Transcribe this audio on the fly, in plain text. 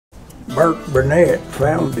Bert Burnett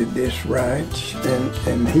founded this ranch,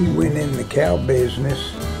 and he went in the cow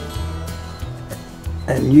business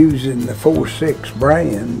and using the 4-6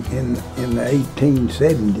 brand in the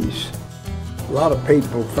 1870s. A lot of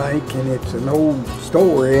people think, and it's an old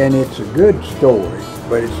story and it's a good story,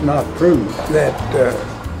 but it's not true, that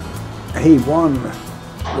he won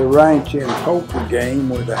the ranch in a poker game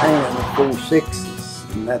with a hand of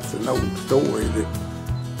 4-6s, and that's an old story that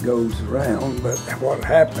goes around. But what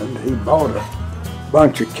happened, he bought a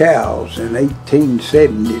bunch of cows in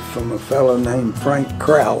 1870 from a fellow named Frank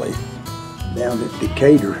Crowley down at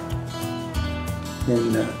Decatur,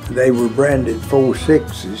 and they were branded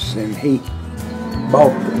 4-6s, and he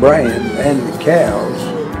bought the brand and the cows,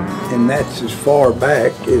 and that's as far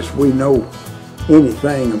back as we know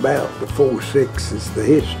anything about the 4-6s, the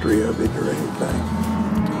history of it or anything.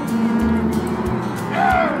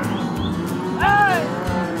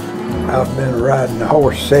 I've been riding a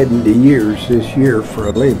horse 70 years this year for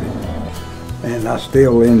a living, and I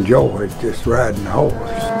still enjoy just riding a horse.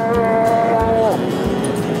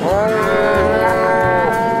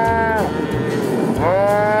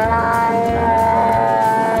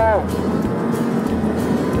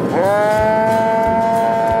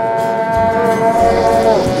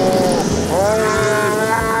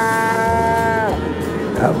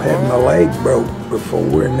 I've had my leg broke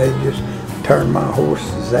before, and they just turn my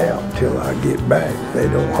horses out till I get back. They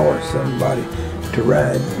don't horse somebody to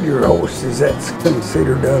ride your horses. That's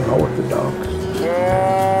considered unorthodox.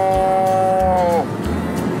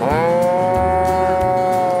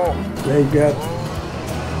 They got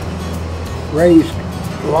raised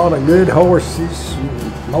a lot of good horses.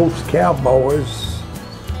 Most cowboys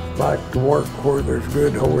like to work where there's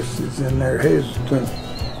good horses, and they're hesitant.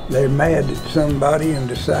 They're mad at somebody and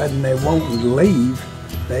deciding they won't leave.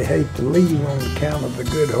 They hate to leave on account of the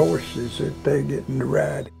good horses that they're getting to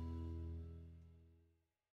ride.